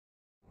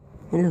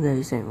Hello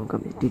guys, and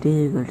welcome back.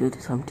 Today we're going to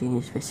do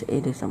something special.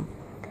 It is some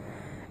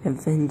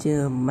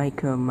Avenger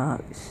micro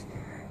marks.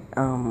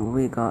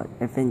 We got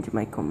Avenger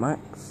micro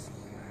marks.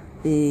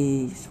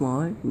 It's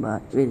small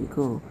but really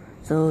cool.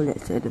 So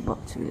let's set the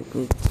box really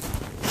quick.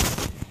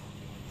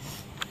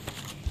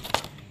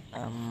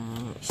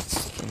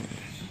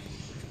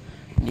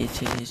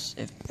 This is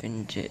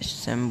Avengers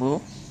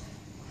symbol.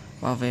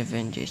 Marvel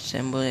Avengers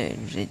symbol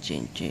and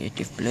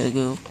regenerative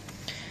logo.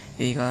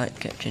 We got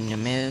Captain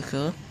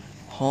America,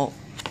 Hulk,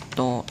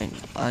 Thor and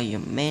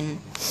Iron Man.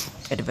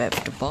 At the back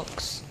of the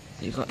box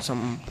we got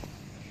some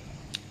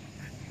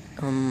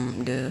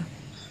the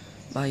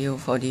bio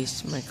for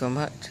this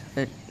micromark.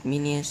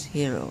 Minions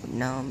hero,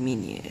 now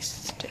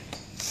Minions.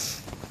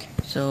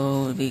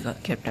 So we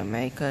got Captain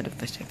America, the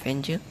first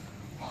Avenger,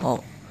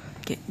 Hulk,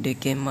 the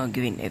Gamma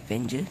Green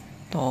Avenger,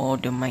 Thor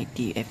the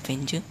Mighty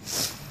Avenger,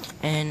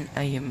 and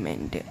Iron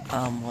Man the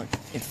Armored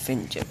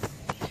Avenger.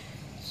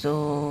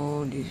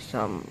 So this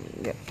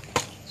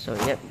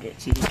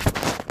let's see.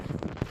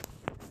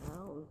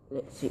 Now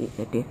let's see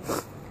at the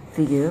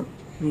figure.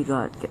 We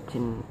got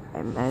Captain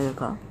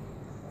America.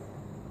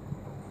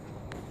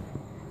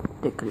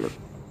 Take a look.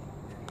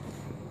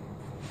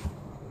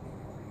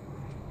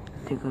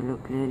 Take a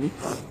look really.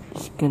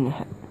 It's gonna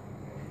have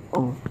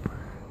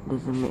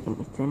doesn't make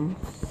any sense.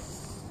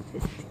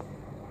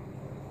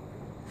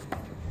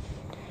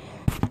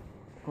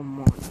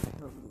 Come on.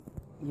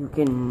 You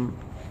can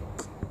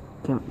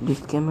this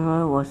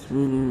camera was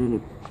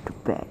really too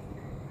bad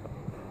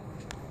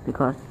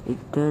because it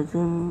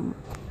doesn't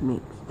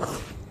make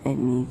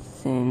any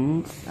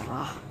sense.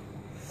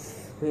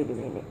 Wait a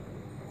minute.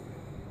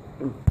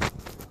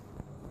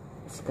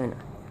 It's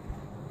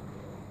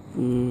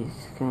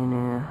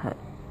kinda hard.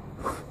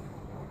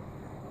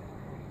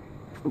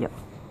 Yeah.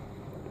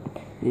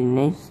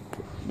 This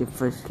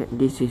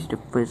is the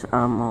first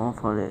armor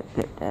for the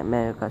Captain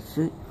America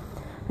suit.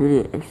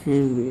 Really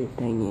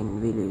tiny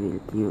and really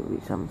cute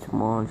with some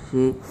small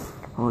shit,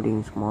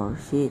 holding small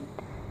shit.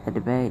 At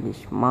the back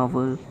is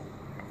Marvel,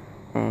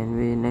 and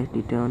really nice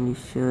detail on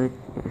this shirt.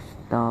 There's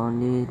down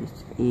there,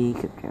 this A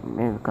Captain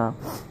America.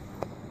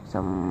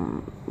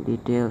 Some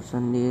details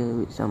on there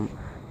with some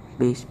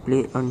base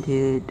plate on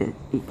here that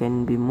it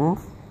can be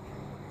moved.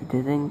 It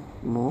doesn't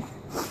move.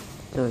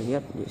 So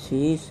yep, this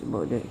is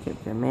about the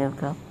Captain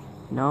America.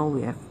 Now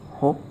we have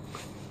Hulk.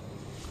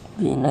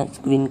 Really nice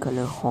green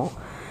color Hulk.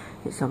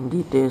 With some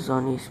details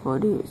on his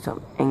body, with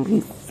some angry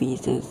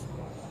faces,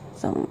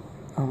 some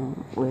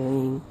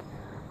wearing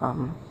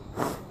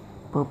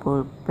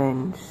purple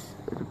pants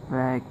at the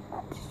back,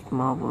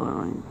 Marvel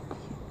on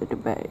at the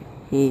back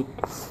head.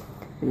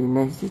 Really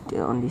nice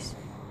detail on this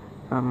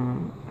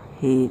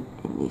head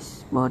and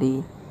his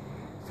body.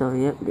 So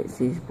yep,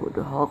 this is about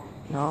the Hulk.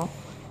 Now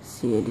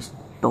see this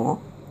Thor.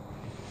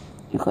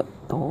 You got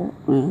Thor,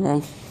 really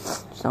nice.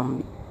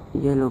 Some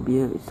yellow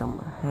beard with some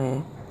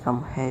hair,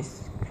 some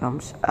hairs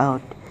comes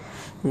out.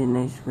 Really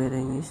nice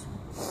wearing his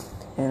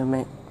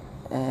helmet,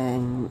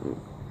 and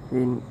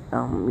then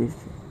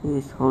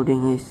he's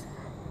holding his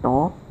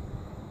Thor.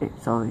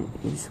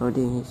 He's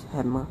holding his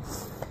hammer.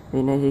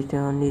 Really nice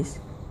detail on his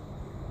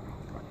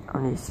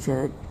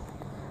shirt.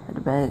 At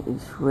the back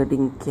is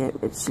wearing cap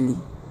actually,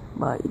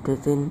 but it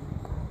doesn't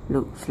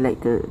looks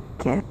like a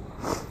cape.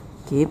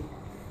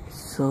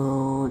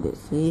 So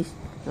this is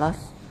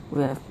last.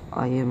 We have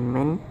Iron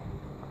Man.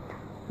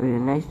 Really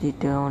nice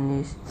detail on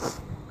this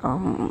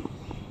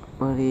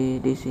body.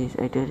 This is,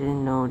 I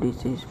didn't know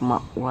this is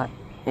Mark what.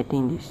 I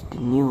think this is the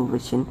new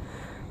version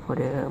for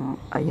the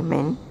Iron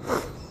Man.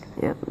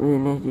 Yep, really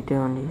nice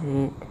detail on this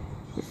head.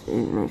 It's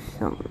really nice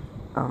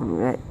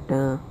red,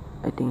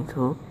 I think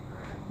so.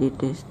 It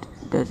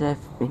does have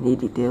many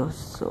details,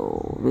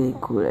 so very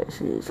cool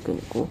actually. It's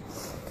kinda cool.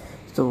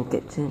 So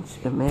Captain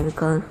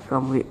America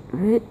come with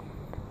red,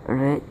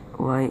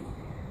 white,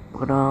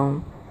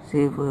 brown,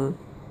 silver,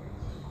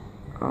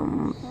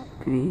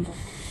 peach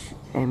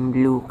and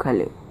blue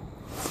color.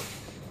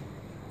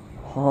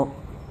 Hulk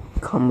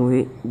come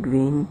with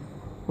green,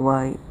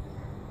 white,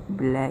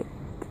 black,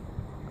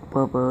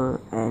 purple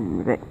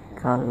and red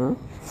color.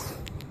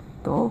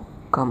 Thor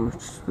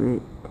comes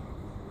with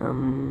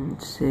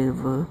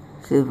silver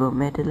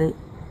metallic,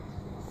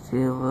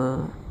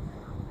 silver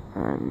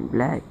and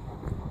black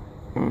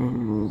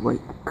and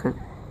white,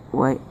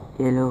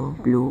 yellow,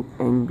 blue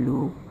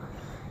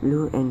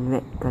and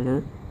red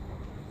color.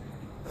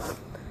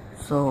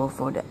 So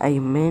for the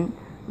Iron Man,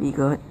 we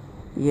got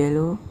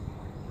yellow,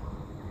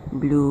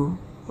 blue,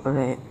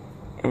 red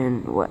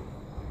and white.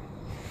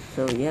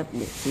 So yep,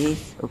 this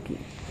is okay.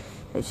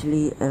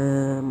 Actually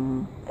I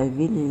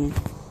really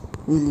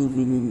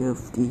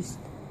love this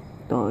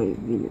toy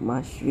really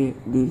much. This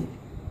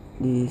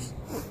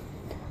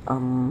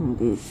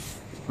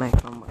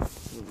micromark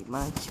really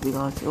much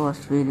because it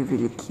was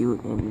really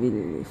cute and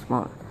really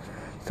small.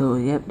 So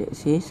yep,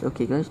 that's it.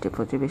 Okay guys, that's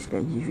for today's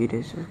like this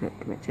video. Subscribe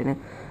to my channel,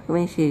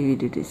 comment, share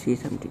video to see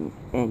something,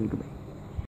 and goodbye.